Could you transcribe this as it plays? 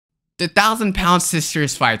The 1,000-pound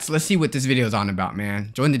sisters fights. Let's see what this video is on about, man.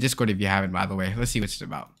 Join the Discord if you haven't, by the way. Let's see what it's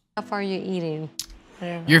about. How far are you eating?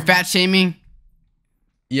 You're fat shaming?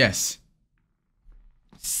 Yes.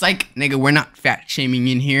 Psych, nigga, we're not fat shaming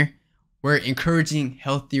in here. We're encouraging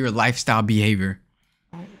healthier lifestyle behavior.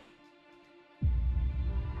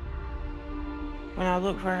 When I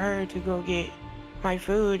look for her to go get my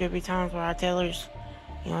food, every time where I tell her,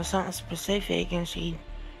 you know, something specific, and she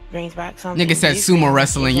brings back something. Nigga said sumo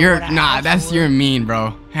wrestling. You're mean,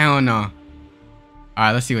 bro. Hell no.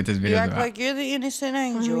 Alright, let's see what this video is You act about. like you're the innocent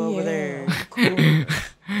angel over there. Cool.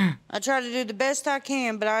 I try to do the best I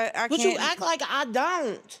can, but I can't. But you act like I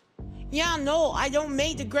don't. Yeah, no, I don't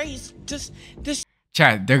make the grades.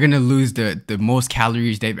 Chat, they're gonna lose the most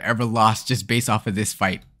calories they've ever lost just based off of this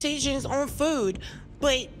fight. Decisions on food,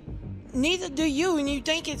 but neither do you, and you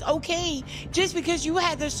think it's okay just because you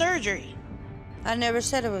had the surgery. I never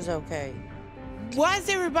said it was okay. Why is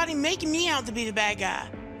everybody making me out to be the bad guy?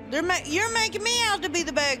 You're making me out to be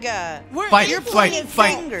the bad guy.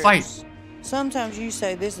 Fight. Sometimes you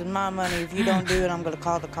say, this is my money. If you don't do it, I'm going to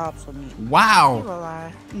call the cops on you.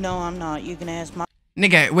 Wow. No, I'm not. You can ask my...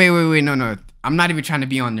 Nigga, wait, no. I'm not even trying to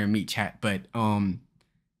be on their meat chat, but,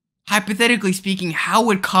 hypothetically speaking, how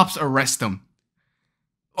would cops arrest them?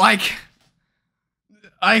 Like,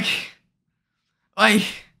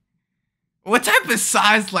 what type of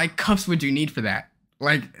size, like, cuffs would you need for that?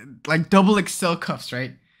 Like XXL cuffs,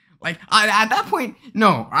 right? Like, at that point,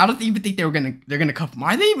 no, I don't even think they're gonna cuff them.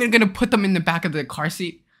 Are they even gonna put them in the back of the car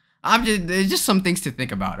seat? There's just some things to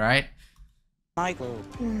think about, right? Michael.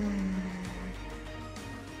 I'm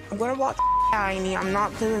gonna walk out, Amy. I'm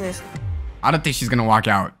not doing this. I don't think she's gonna walk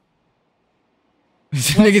out.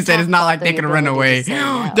 This nigga said it's not like they can run away.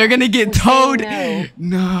 No. They're gonna get towed.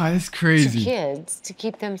 No, that's crazy. To kids, to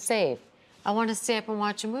keep them safe. I want to stay up and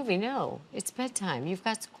watch a movie. No, it's bedtime. You've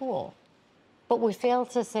got school. But we fail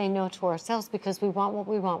to say no to ourselves because we want what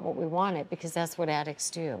we want, because that's what addicts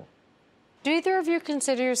do. Do either of you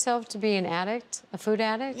consider yourself to be an addict, a food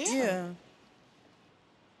addict? Yeah.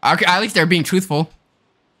 Okay, at least they're being truthful.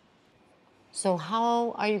 So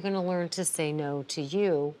how are you going to learn to say no to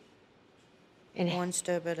you? One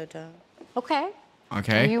step at a time. Okay.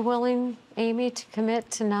 Okay. Are you willing, Amy, to commit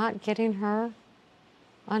to not getting her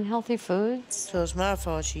unhealthy foods? So it's my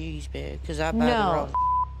fault she eats bad, because I buy the wrong...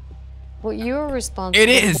 Well, you're responsible. It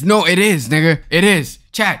is. No, it is, nigga. It is.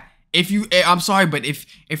 Chat. If you, I'm sorry, but if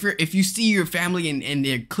you see your family and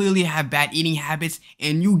they clearly have bad eating habits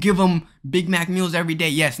and you give them Big Mac meals every day,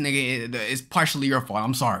 yes, nigga, it's partially your fault.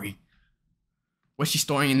 I'm sorry. What's she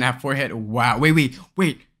storing in that forehead? Wow. Wait.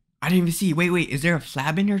 I didn't even see. Wait. Is there a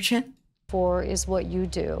flab in her chin? For is what you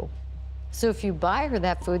do. So if you buy her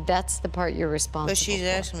that food, that's the part you're responsible for. But she's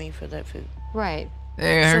asking me for that food. Right.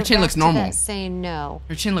 Her chin looks normal. That saying no.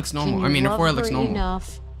 Her chin looks normal. I mean, her forehead looks normal.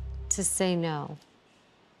 Enough to say no.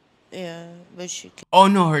 Yeah, but she can. Oh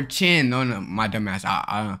no, her chin. No, my dumb ass.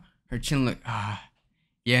 Her chin look.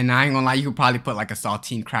 Yeah, nah, I ain't gonna lie. You could probably put like a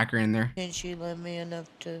saltine cracker in there. Can she love me enough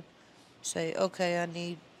to say, okay, I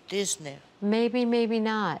need this now? Maybe, maybe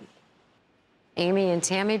not. Amy and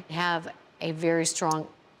Tammy have a very strong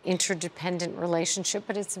interdependent relationship,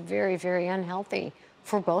 but it's very, very unhealthy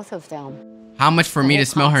for both of them. How much for me to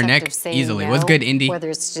smell her neck? Easily. No, what's good, Indy? Whether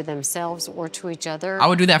it's to themselves or to each other. I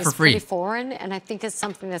would do that for free. Pretty foreign, and I think it's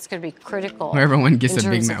something that's going to be critical. Where everyone gets a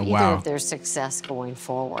Big Mac. Wow. Wow. Of their success going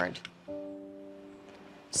forward.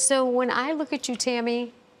 So when I look at you,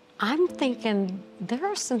 Tammy, I'm thinking there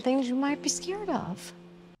are some things you might be scared of.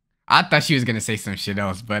 I thought she was gonna say some shit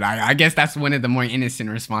else, but I guess that's one of the more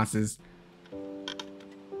innocent responses.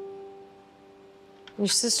 Your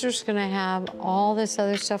sister's gonna have all this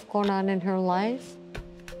other stuff going on in her life.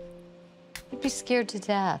 You'd be scared to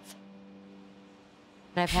death.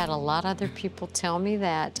 And I've had a lot of other people tell me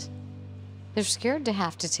that they're scared to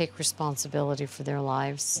have to take responsibility for their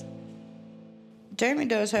lives. Tammy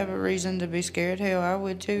does have a reason to be scared. Hell, I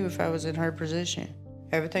would too if I was in her position.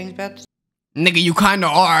 Everything's about to... Nigga, you kinda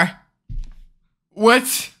are.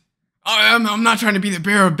 What? I'm not trying to be the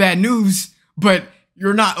bearer of bad news, but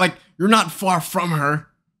you're not far from her.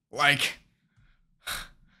 Like...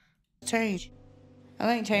 Change. I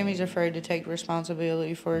think Tammy's afraid to take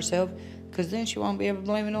responsibility for herself, because then she won't be able to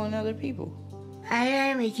blame it on other people.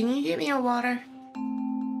 Hey, Amy, can you get me a water?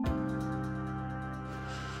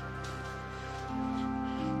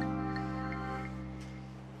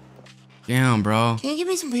 Damn, bro. Can you give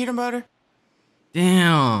me some peanut butter?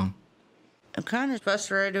 Damn. I'm kind of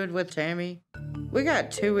frustrated with Tammy. We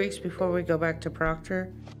got 2 weeks before we go back to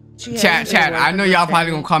Proctor. Chat, I know y'all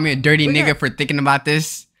probably gonna call me a dirty nigga for thinking about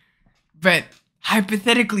this, but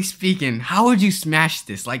hypothetically speaking, how would you smash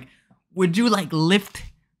this? Like, would you like lift?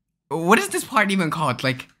 What is this part even called?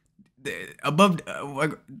 Like above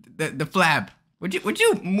the flap. Would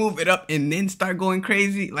you move it up and then start going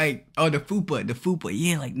crazy? Like, oh, the fupa,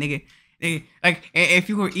 yeah, like nigga, like if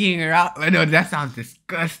you were eating her out, I know that sounds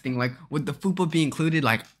disgusting. Like, would the fupa be included?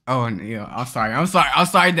 Like, oh, yeah, I'm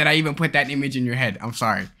sorry that I even put that image in your head. I'm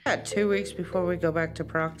sorry. Got 2 weeks before we go back to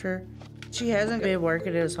Proctor. She hasn't been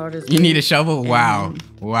working as hard as You me. need a shovel? Wow,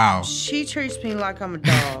 wow. She treats me like I'm a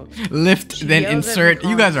dog. Lift, She then yells at me insert.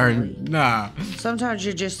 You guys are constantly. nah. Sometimes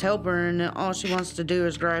you just help her and all she wants to do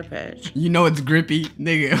is gripe at you. You know it's grippy,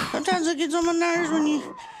 nigga. Sometimes it gets on my nerves when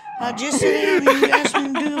I just sit down and you ask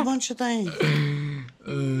me to do a bunch of things.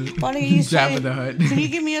 Why do you say, Jabba the Hutt. can you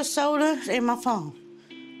give me a soda and my phone?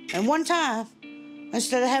 And one time,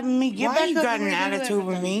 instead of having me get Why back you up got and an redo attitude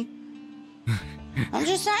with everything, me? I'm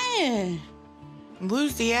just saying.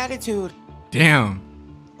 Lose the attitude. Damn.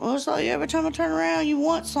 Well, it's like every time I turn around, you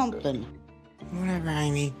want something. Whatever,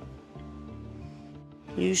 Amy.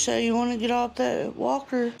 You say you want to get off that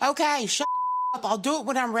walker. Okay, shut up. I'll do it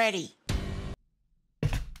when I'm ready.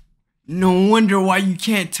 No wonder why you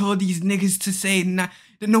can't tell these niggas to say not.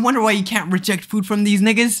 No wonder why you can't reject food from these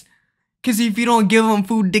niggas. Cause if you don't give them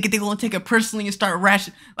food, they gonna take it personally and start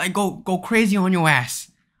go crazy on your ass.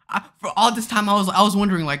 For all this time, I was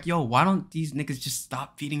wondering like, yo, why don't these niggas just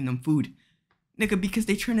stop feeding them food, nigga? Because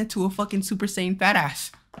they turn into a fucking Super Saiyan fat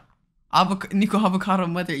ass. Nico Avocado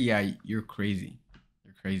Mother, yeah, you're crazy.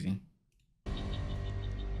 You're crazy.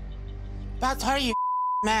 About to hurt your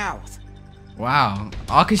mouth. Wow.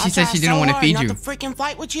 All cause she said she didn't want to feed you. Not to freaking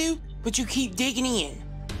fight with you, but you keep digging in.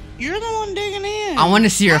 You're the one digging in. I want to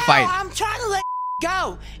see her fight. I'm trying to let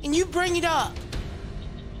go, and you bring it up.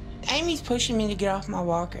 Amy's pushing me to get off my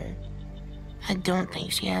walker. I don't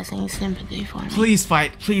think she has any sympathy for me. Please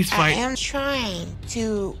fight. Please I fight. am trying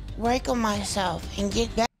to work on myself and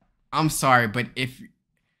get back. I'm sorry, but if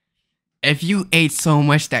you ate so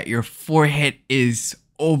much that your forehead is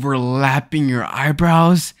overlapping your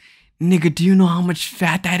eyebrows, nigga, do you know how much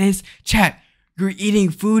fat that is? Chat, you're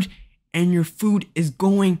eating food and your food is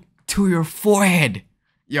going to your forehead.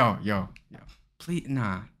 Yo. Please,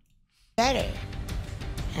 nah. Better.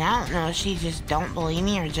 And I don't know if she just don't believe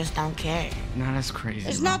me or just don't care. Nah, that's crazy.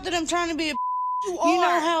 It's bro. not that I'm trying to be a You You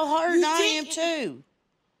know how hard You I am did- too.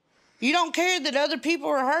 You don't care that other people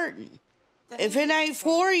are hurting. If it ain't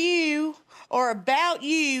for you or about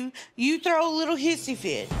you, you throw a little hissy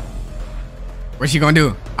fit. What's she gonna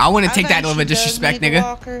do? I want to I take that think level of she does disrespect, need the nigga.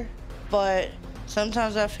 walker, but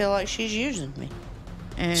sometimes I feel like she's using me.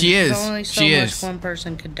 And She is. there's only so She much is. one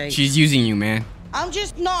person could date. She's using you, man. I'm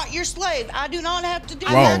just not your slave. I do not have to do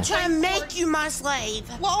Whoa. I'm that. not trying to make you my slave.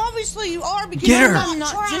 Well, obviously you are because Get you're her. not I'm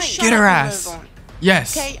not. trying. Just shut Get her up and ass. move on.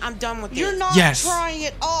 Yes. Okay, I'm done with You're this. not Yes. trying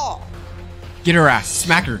at all. Get her ass.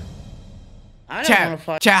 Smack her. I don't want to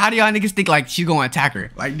fight. Chat, how do y'all niggas think like she's gonna attack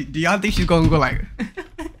her? Like, do y'all think she's gonna go like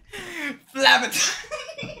flab it?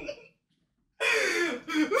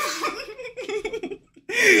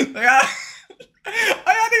 Like,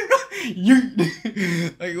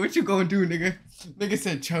 like, what you gonna do, nigga? Nigga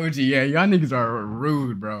said Choji. Yeah, y'all niggas are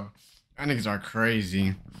rude, bro. Y'all niggas are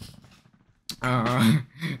crazy.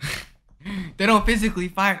 They don't physically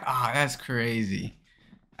fight. Ah, that's crazy.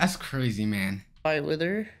 That's crazy, man. Fight with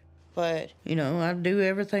her, but you know I do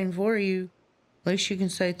everything for you. At least you can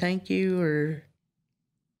say thank you or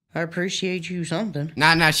I appreciate you something.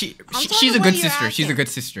 Nah, talking she's a the good way you're sister. She's a acting. good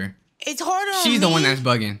sister. It's harder on She's the me one that's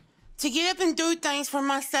bugging. to get up and do things for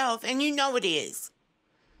myself, and you know it is.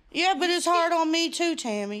 Yeah, but it's hard on me too,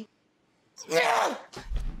 Tammy.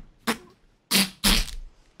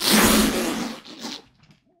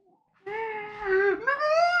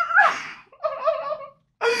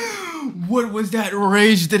 What was that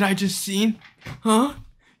rage that I just seen? Huh?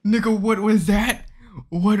 Nigga, what was that?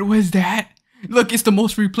 What was that? Look, it's the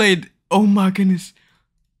most replayed. Oh my goodness.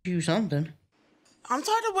 You something. I'm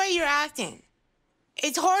tired of the way you're acting.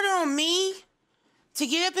 It's harder on me to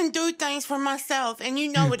get up and do things for myself, and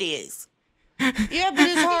you know it is. Yeah, but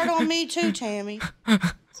it's hard on me too, Tammy.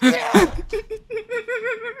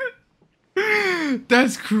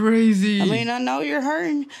 That's crazy. I mean, I know you're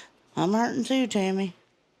hurting. I'm hurting too, Tammy.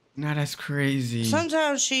 Nah, that's crazy.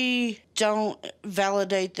 Sometimes she don't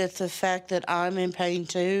validate that the fact that I'm in pain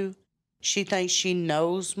too. She thinks she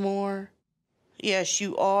knows more. Yes,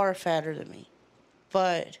 you are fatter than me,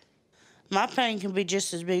 but my pain can be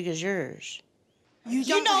just as big as yours. You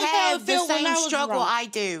don't know how I have the felt when same I was struggle wrong. I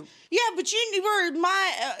do. Yeah, but you were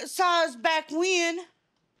my size back when.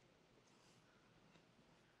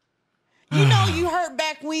 You know you hurt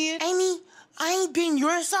back when. Amy, I ain't been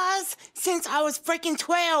your size since I was freaking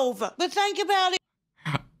 12. But think about it.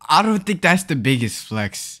 I don't think that's the biggest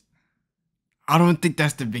flex. I don't think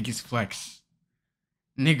that's the biggest flex.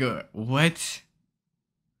 Nigga, what?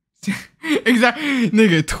 Exactly.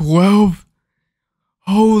 Nigga, 12?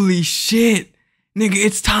 Holy shit. Nigga,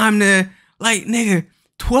 it's time to, like, nigga,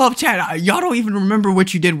 12 chat. Y'all don't even remember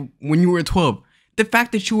what you did when you were 12. The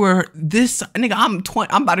fact that you were this, nigga, I'm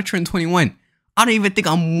about to turn 21. I don't even think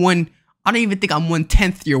I'm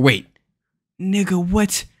 1/10 your weight. Nigga,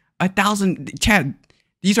 what? 1,000, chat.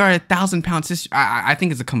 These are 1,000 pounds. I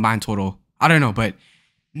think it's a combined total. I don't know, but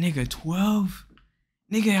nigga, 12?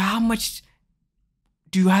 Nigga, how much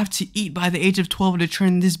do you have to eat by the age of 12 to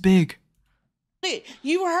turn this big?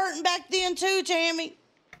 You were hurting back then too, Tammy.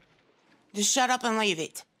 Just shut up and leave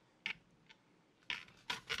it.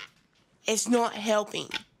 It's not helping.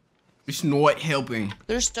 It's not helping.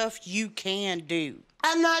 There's stuff you can do.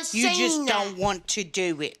 I'm not saying You just that. don't want to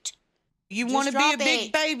do it. You Just want to be a drop big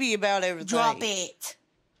it. baby about everything. Drop it.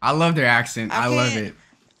 I love their accent. I love can't it.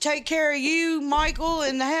 Take care of you, Michael,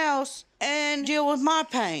 in the house and deal with my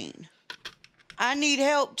pain. I need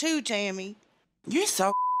help too, Tammy. You're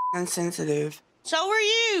so insensitive. So are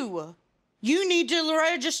you. You need to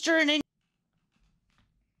register and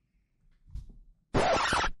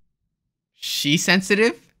She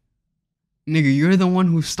sensitive? Nigga, you're the one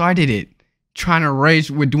who started it. Trying to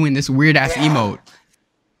rage with doing this weird ass emote.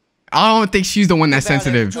 I don't think she's the one that's About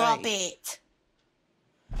sensitive. Drop it.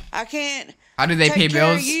 I can't. How do they pay take care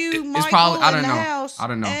of bills? you, It's Michael, probably, I in don't the know. house I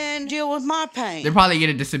don't know. And deal with my pain. They probably get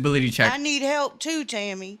a disability check. I need help too,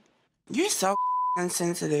 Tammy. You're so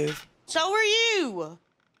insensitive. So are you.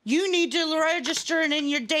 You need to register it in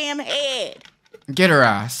your damn head. Get her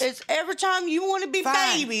ass. It's every time you want to be Fine.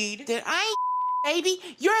 babied. Then I ain't baby.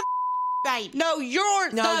 You're a baby. No,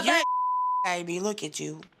 you're No, the you're ba- baby. Look at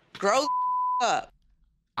you. Grow up.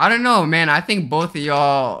 I don't know, man. I think both of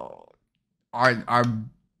y'all are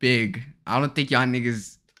big. I don't think y'all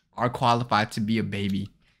niggas are qualified to be a baby.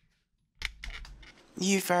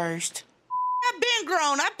 You first. I've been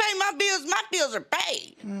grown. I pay my bills. My bills are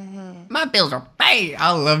paid. My bills are paid.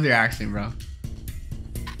 I love their accent, bro.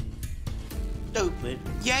 Stupid.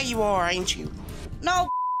 Yeah, you are, ain't you? No,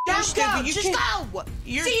 you're Just stupid. go. You Just can't- go.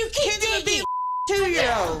 You're See, you keep can't even be digging. a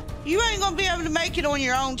 2-year-old. You ain't gonna be able to make it on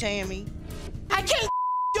your own, Tammy. I can't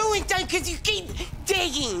do anything because you keep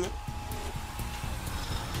digging.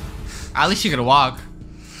 At least you could walk.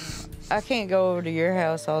 I can't go over to your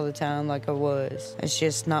house all the time like I was. It's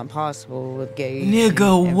just not possible with Gage. Nigga, and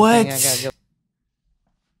everything what? I gotta go.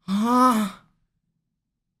 Huh?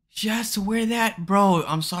 She has to wear that? Bro,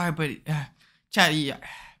 I'm sorry, but chat, yeah.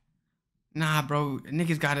 Nah, bro.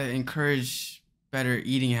 Niggas gotta encourage better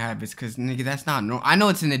eating habits, cause nigga, that's not normal. I know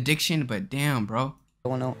it's an addiction, but damn, bro.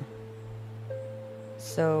 Going on.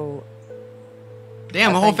 So Damn,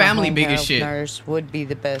 I a whole think a family home big as health shit. nurse would be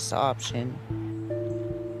the best option.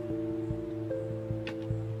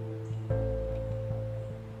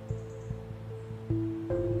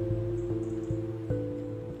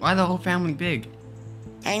 Why the whole family big?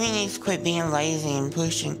 Amy needs to quit being lazy and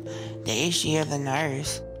pushing the issue of the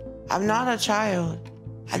nurse. I'm not a child.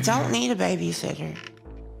 I don't need a babysitter.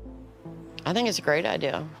 I think it's a great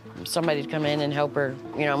idea. Somebody to come in and help her,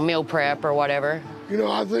 you know, meal prep or whatever. You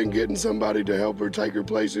know, I think getting somebody to help her take her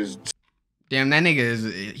places. Damn, that nigga is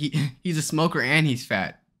he's a smoker and he's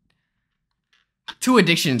fat. Two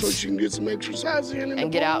addictions. So she can get some exercise in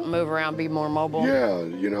And get out and move around, be more mobile. Yeah,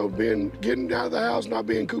 you know, getting out of the house, not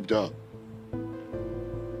being cooped up.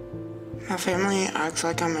 My family acts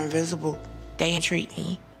like I'm invisible. They treat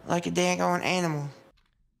me like a daggone animal.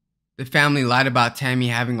 The family lied about Tammy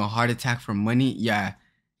having a heart attack for money. Yeah,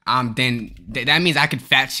 then that means I could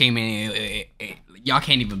fat shame and y'all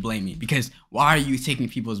can't even blame me, because why are you taking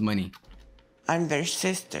people's money? I'm their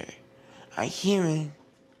sister, a human.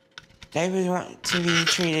 They would want to be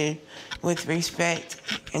treated with respect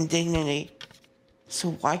and dignity.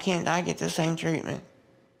 So why can't I get the same treatment?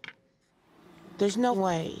 There's no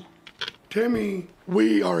way. Tammy,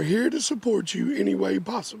 we are here to support you any way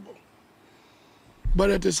possible. But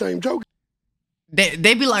at the same token, They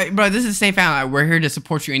be like, bro, this is the same family. Like, we're here to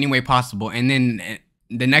support you any way possible. And then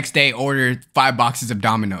the next day, order 5 boxes of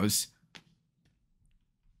Dominoes.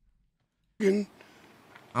 I'm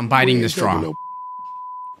biting we the ain't straw. taking no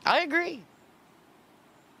I agree.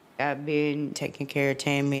 I've been taking care of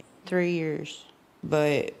Tammy 3 years,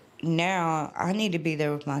 but now I need to be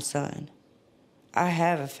there with my son. I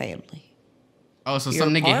have a family. Oh, so You're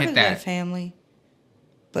some a nigga part hit of that. family,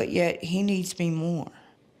 but yet he needs me more.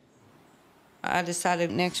 I decided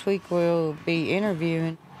next week we'll be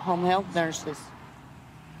interviewing home health nurses.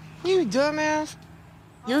 You dumbass.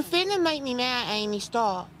 You're finna make me mad, Amy.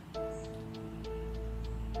 Stop.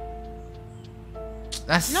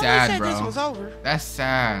 That's Nobody sad, said bro. this was over. That's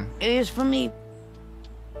sad. It is for me.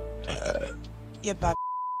 Yeah, but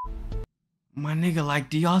My nigga, like,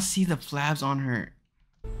 do y'all see the flabs on her?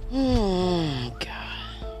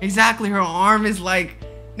 God. Exactly, her arm is like,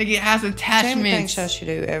 nigga, it has Tammy attachments. thinks I should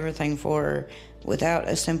do everything for her without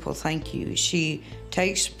a simple thank you. She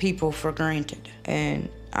takes people for granted, and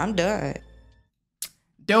I'm done.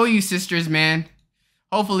 Do you sisters, man.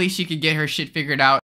 Hopefully she could get her shit figured out.